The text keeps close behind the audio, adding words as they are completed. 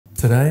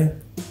Today,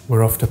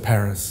 we're off to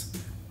Paris.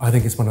 I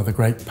think it's one of the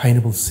great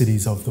paintable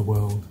cities of the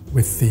world,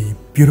 with the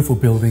beautiful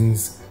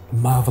buildings,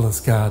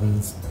 marvellous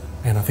gardens,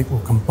 and I think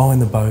we'll combine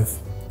them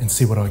both and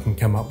see what I can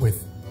come up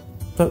with.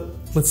 But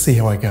let's see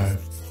how I go.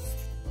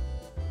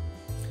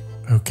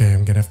 Okay,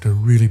 I'm going to have to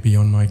really be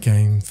on my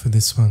game for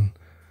this one.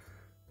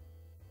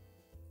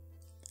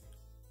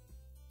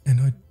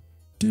 And I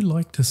do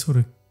like to sort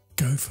of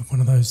go for one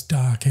of those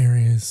dark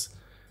areas.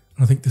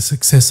 I think the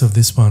success of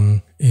this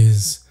one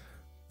is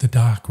the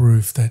dark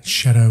roof, that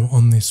shadow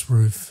on this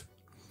roof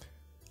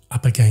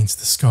up against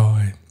the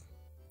sky.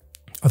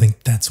 I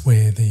think that's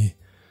where the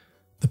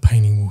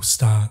painting will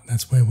start.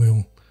 That's where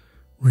we'll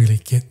really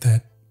get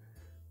that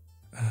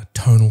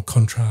tonal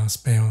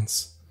contrast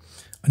bounce.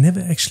 I never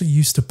actually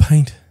used to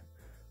paint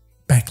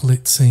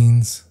backlit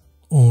scenes,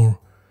 or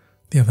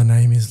the other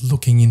name is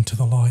looking into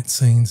the light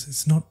scenes.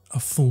 It's not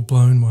a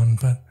full-blown one,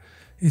 but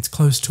it's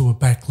close to a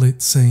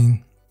backlit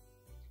scene.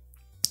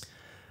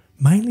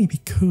 Mainly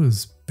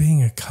because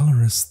being a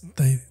colourist,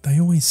 they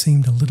always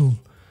seemed a little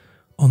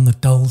on the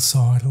dull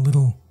side, a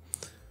little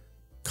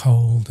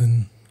cold.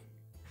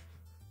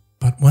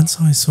 But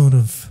once I sort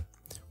of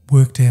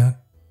worked out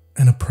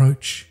an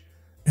approach,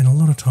 and a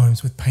lot of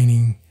times with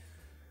painting,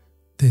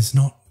 there's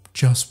not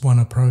just one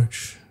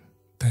approach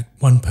that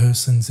one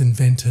person's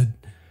invented.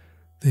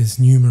 There's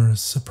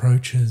numerous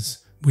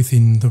approaches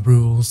within the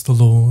rules, the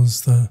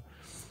laws, the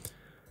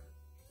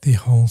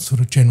whole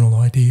sort of general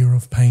idea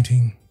of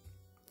painting.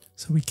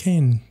 So we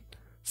can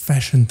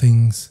fashion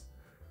things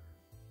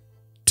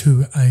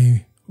to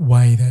a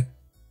way that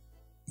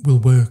will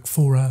work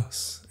for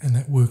us and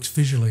that works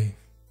visually.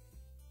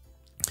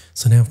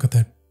 So now I've got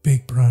that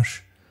big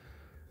brush.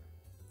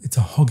 It's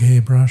a hog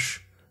hair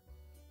brush.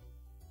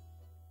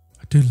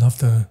 I do love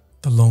the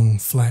long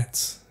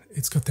flats.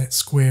 It's got that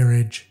square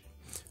edge.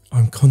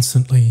 I'm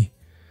constantly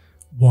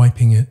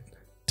wiping it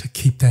to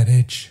keep that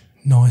edge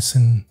nice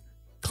and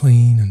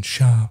clean and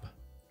sharp.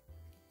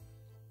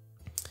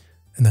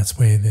 And that's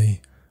where the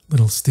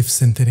little stiff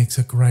synthetics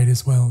are great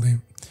as well. They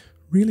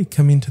really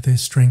come into their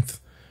strength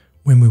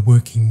when we're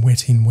working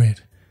wet in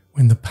wet,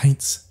 when the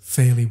paint's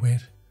fairly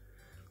wet,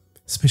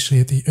 especially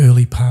at the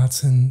early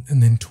parts and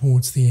then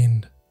towards the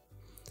end.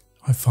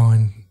 I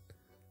find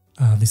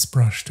this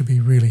brush to be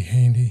really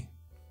handy.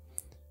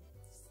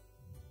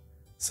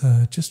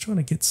 So just trying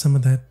to get some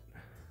of that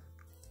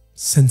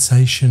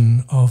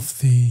sensation of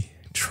the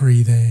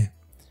tree there.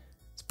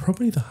 It's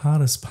probably the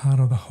hardest part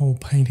of the whole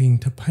painting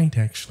to paint,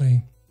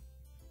 actually,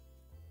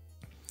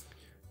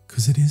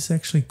 because it is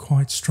actually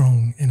quite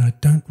strong and I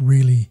don't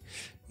really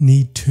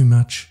need too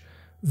much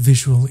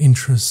visual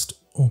interest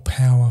or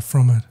power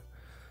from it.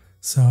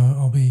 So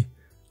I'll be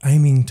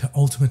aiming to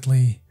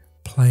ultimately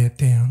play it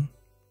down,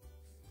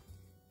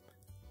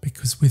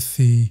 because with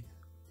the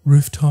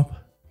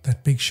rooftop,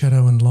 that big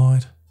shadow and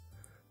light,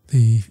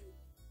 the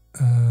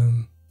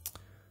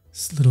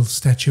little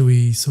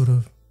statuey sort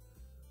of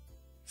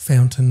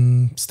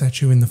fountain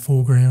statue in the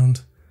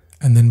foreground,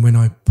 and then when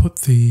I put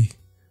the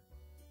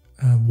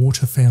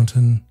water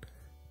fountain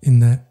in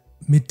that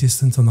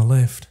mid-distance on the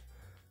left,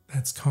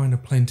 that's kind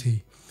of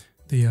plenty.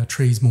 The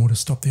tree's more to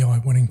stop the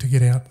eye wanting to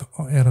get out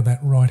of that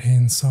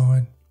right-hand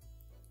side.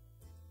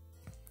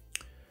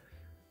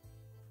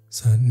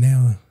 So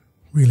now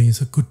really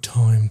is a good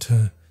time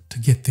to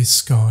get this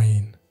sky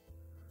in.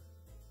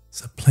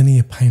 So plenty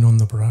of paint on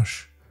the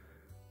brush,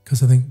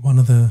 because I think one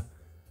of the,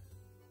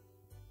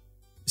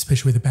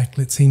 especially with the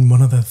backlit scene,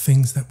 one of the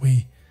things that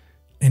we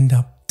end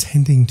up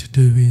tending to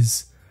do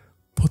is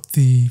put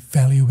the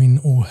value in,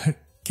 or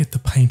get the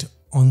paint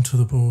onto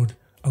the board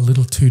a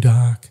little too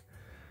dark.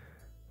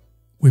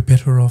 We're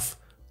better off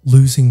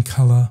losing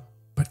colour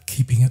but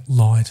keeping it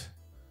light,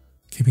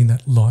 keeping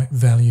that light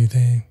value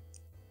there.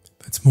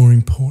 That's more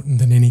important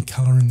than any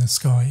colour in the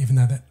sky, even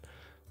though that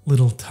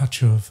little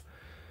touch of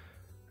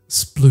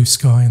blue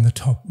sky in the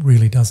top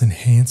really does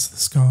enhance the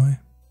sky.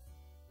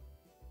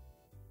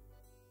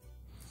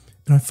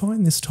 And I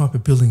find this type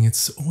of building,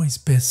 it's always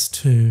best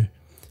to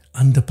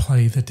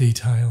underplay the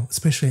detail,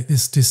 especially at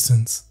this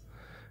distance.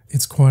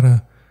 It's quite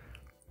a,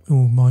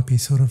 or might be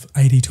sort of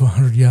 80 to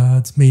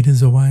 100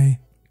 meters away.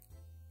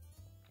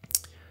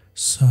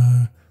 So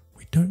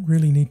we don't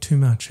really need too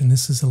much. And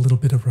this is a little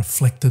bit of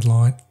reflected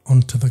light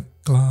onto the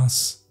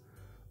glass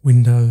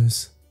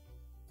windows.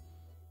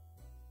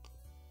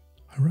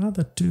 I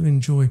rather do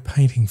enjoy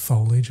painting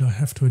foliage, I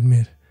have to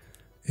admit.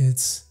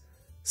 It's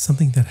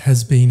something that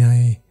has been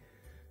a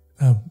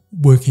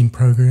work in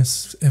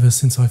progress ever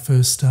since I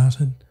first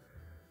started.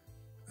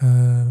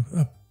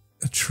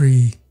 A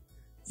tree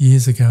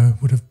years ago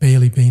would have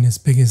barely been as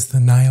big as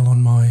the nail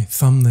on my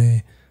thumb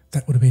there.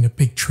 That would have been a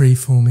big tree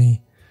for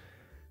me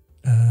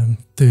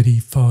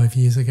 35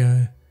 years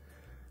ago.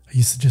 I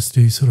used to just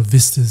do sort of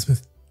vistas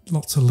with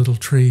lots of little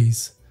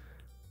trees.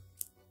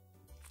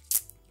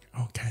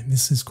 Okay,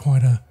 this is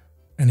quite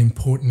an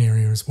important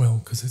area as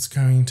well, because it's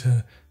going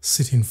to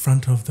sit in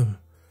front of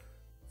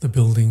the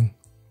building.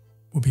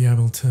 We'll be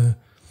able to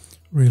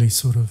really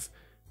sort of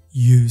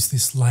use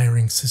this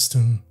layering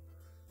system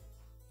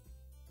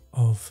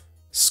of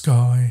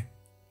sky,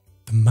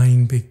 the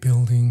main big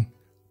building,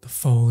 the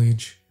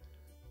foliage,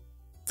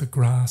 the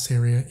grass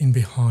area in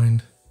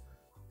behind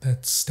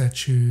that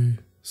statue,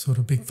 sort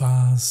of big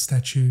vase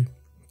statue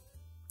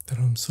that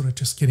I'm sort of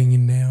just getting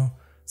in now.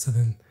 So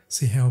then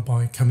see how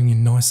by coming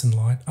in nice and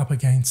light up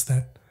against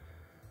that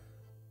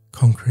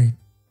concrete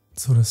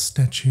sort of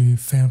statue,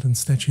 fountain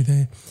statue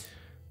there,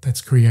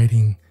 that's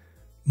creating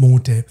more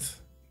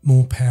depth,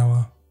 more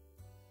power.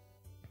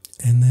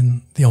 And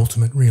then the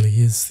ultimate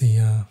really is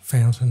the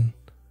fountain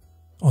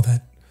or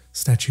that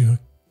statue. I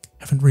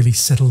haven't really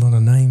settled on a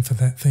name for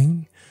that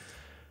thing.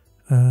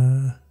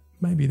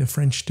 Maybe the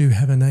French do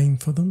have a name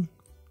for them.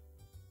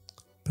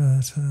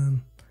 But,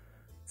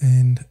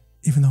 and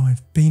even though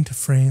I've been to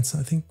France,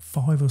 I think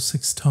 5 or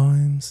 6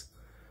 times,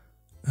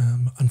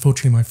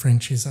 unfortunately my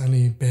French is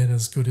only about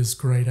as good as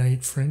grade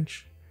 8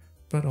 French,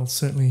 but I'll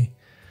certainly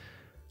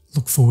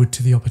look forward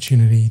to the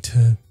opportunity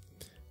to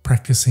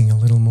practicing a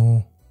little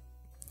more.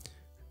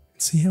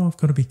 See how I've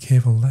got to be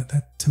careful.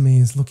 That to me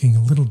is looking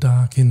a little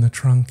dark in the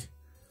trunk.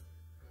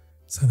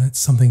 So that's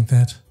something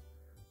that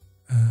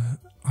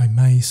I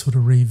may sort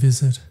of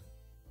revisit.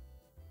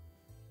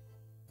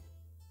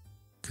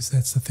 Because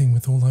that's the thing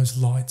with all those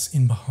lights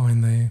in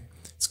behind there.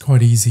 It's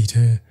quite easy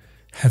to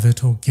have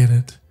it or get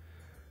it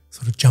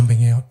sort of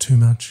jumping out too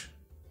much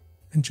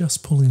and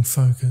just pulling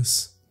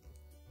focus.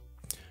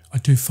 I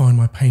do find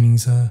my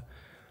paintings are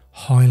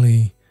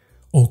highly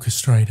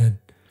orchestrated.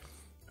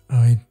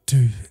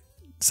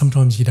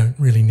 Sometimes you don't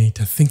really need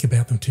to think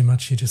about them too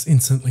much. You just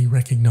instantly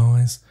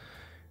recognise,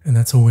 and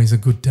that's always a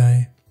good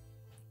day.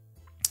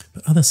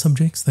 But other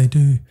subjects, they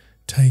do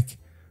take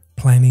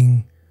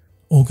planning,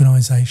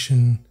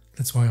 organisation.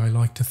 That's why I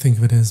like to think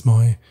of it as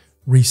my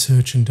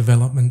research and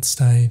development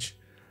stage.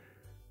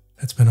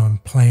 That's when I'm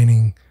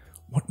planning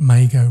what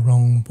may go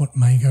wrong, what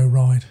may go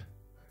right,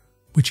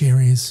 which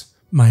areas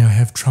may I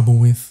have trouble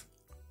with.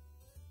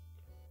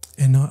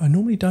 And I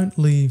normally don't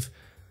leave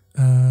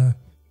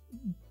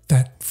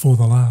that for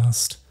the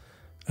last.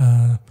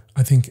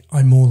 I think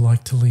I more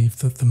like to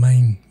leave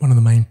one of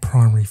the main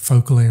primary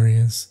focal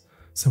areas.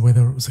 So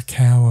whether it was a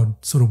cow,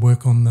 I'd sort of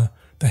work on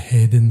the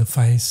head and the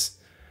face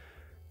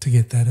to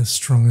get that as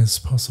strong as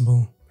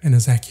possible and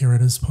as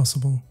accurate as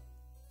possible.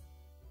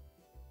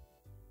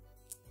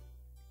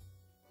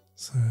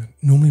 So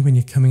normally when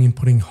you're coming in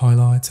putting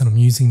highlights, and I'm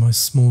using my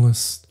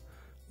smallest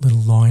little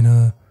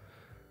liner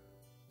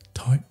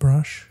type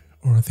brush,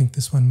 or I think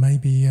this one may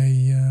be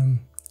a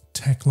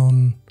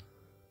Taklon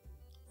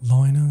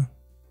liner,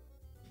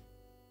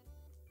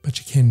 but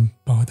you can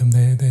buy them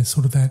there. They're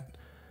sort of that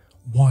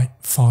white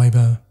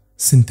fibre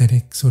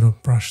synthetic sort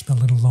of brush, the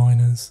little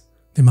liners.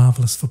 They're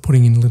marvellous for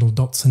putting in little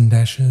dots and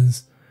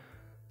dashes.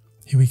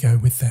 Here we go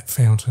with that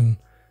fountain.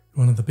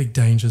 One of the big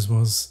dangers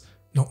was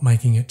not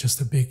making it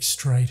just a big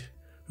straight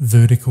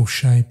vertical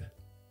shape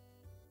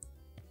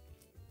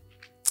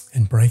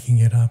and breaking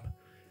it up.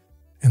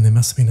 And there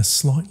must have been a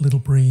slight little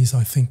breeze,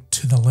 I think,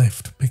 to the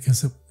left,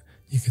 because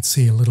you could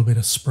see a little bit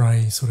of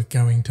spray sort of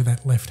going to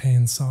that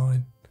left-hand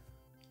side.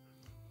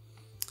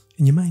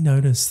 And you may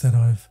notice that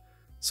I've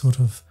sort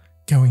of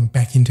going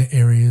back into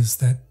areas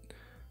that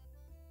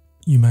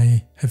you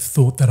may have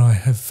thought that I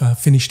have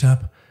finished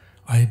up.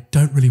 I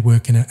don't really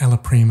work in an alla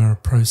prima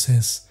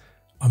process.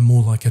 I'm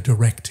more like a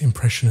direct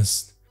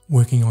impressionist,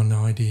 working on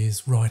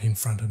ideas right in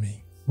front of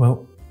me.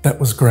 Well, that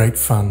was great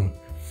fun.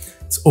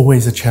 It's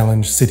always a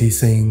challenge, city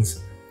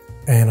scenes.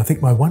 And I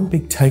think my one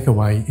big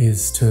takeaway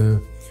is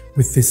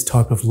with this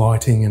type of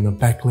lighting and a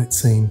backlit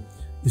scene,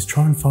 is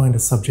try and find a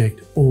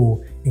subject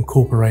or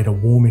incorporate a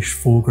warmish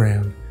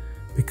foreground,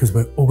 because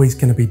we're always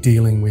going to be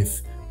dealing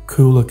with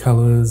cooler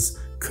colours,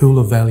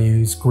 cooler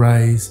values,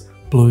 greys,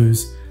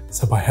 blues.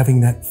 So by having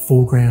that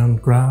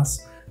foreground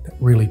grass, that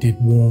really did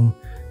warm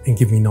and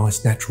give me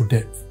nice natural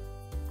depth.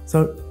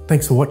 So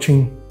thanks for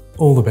watching.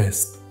 All the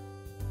best.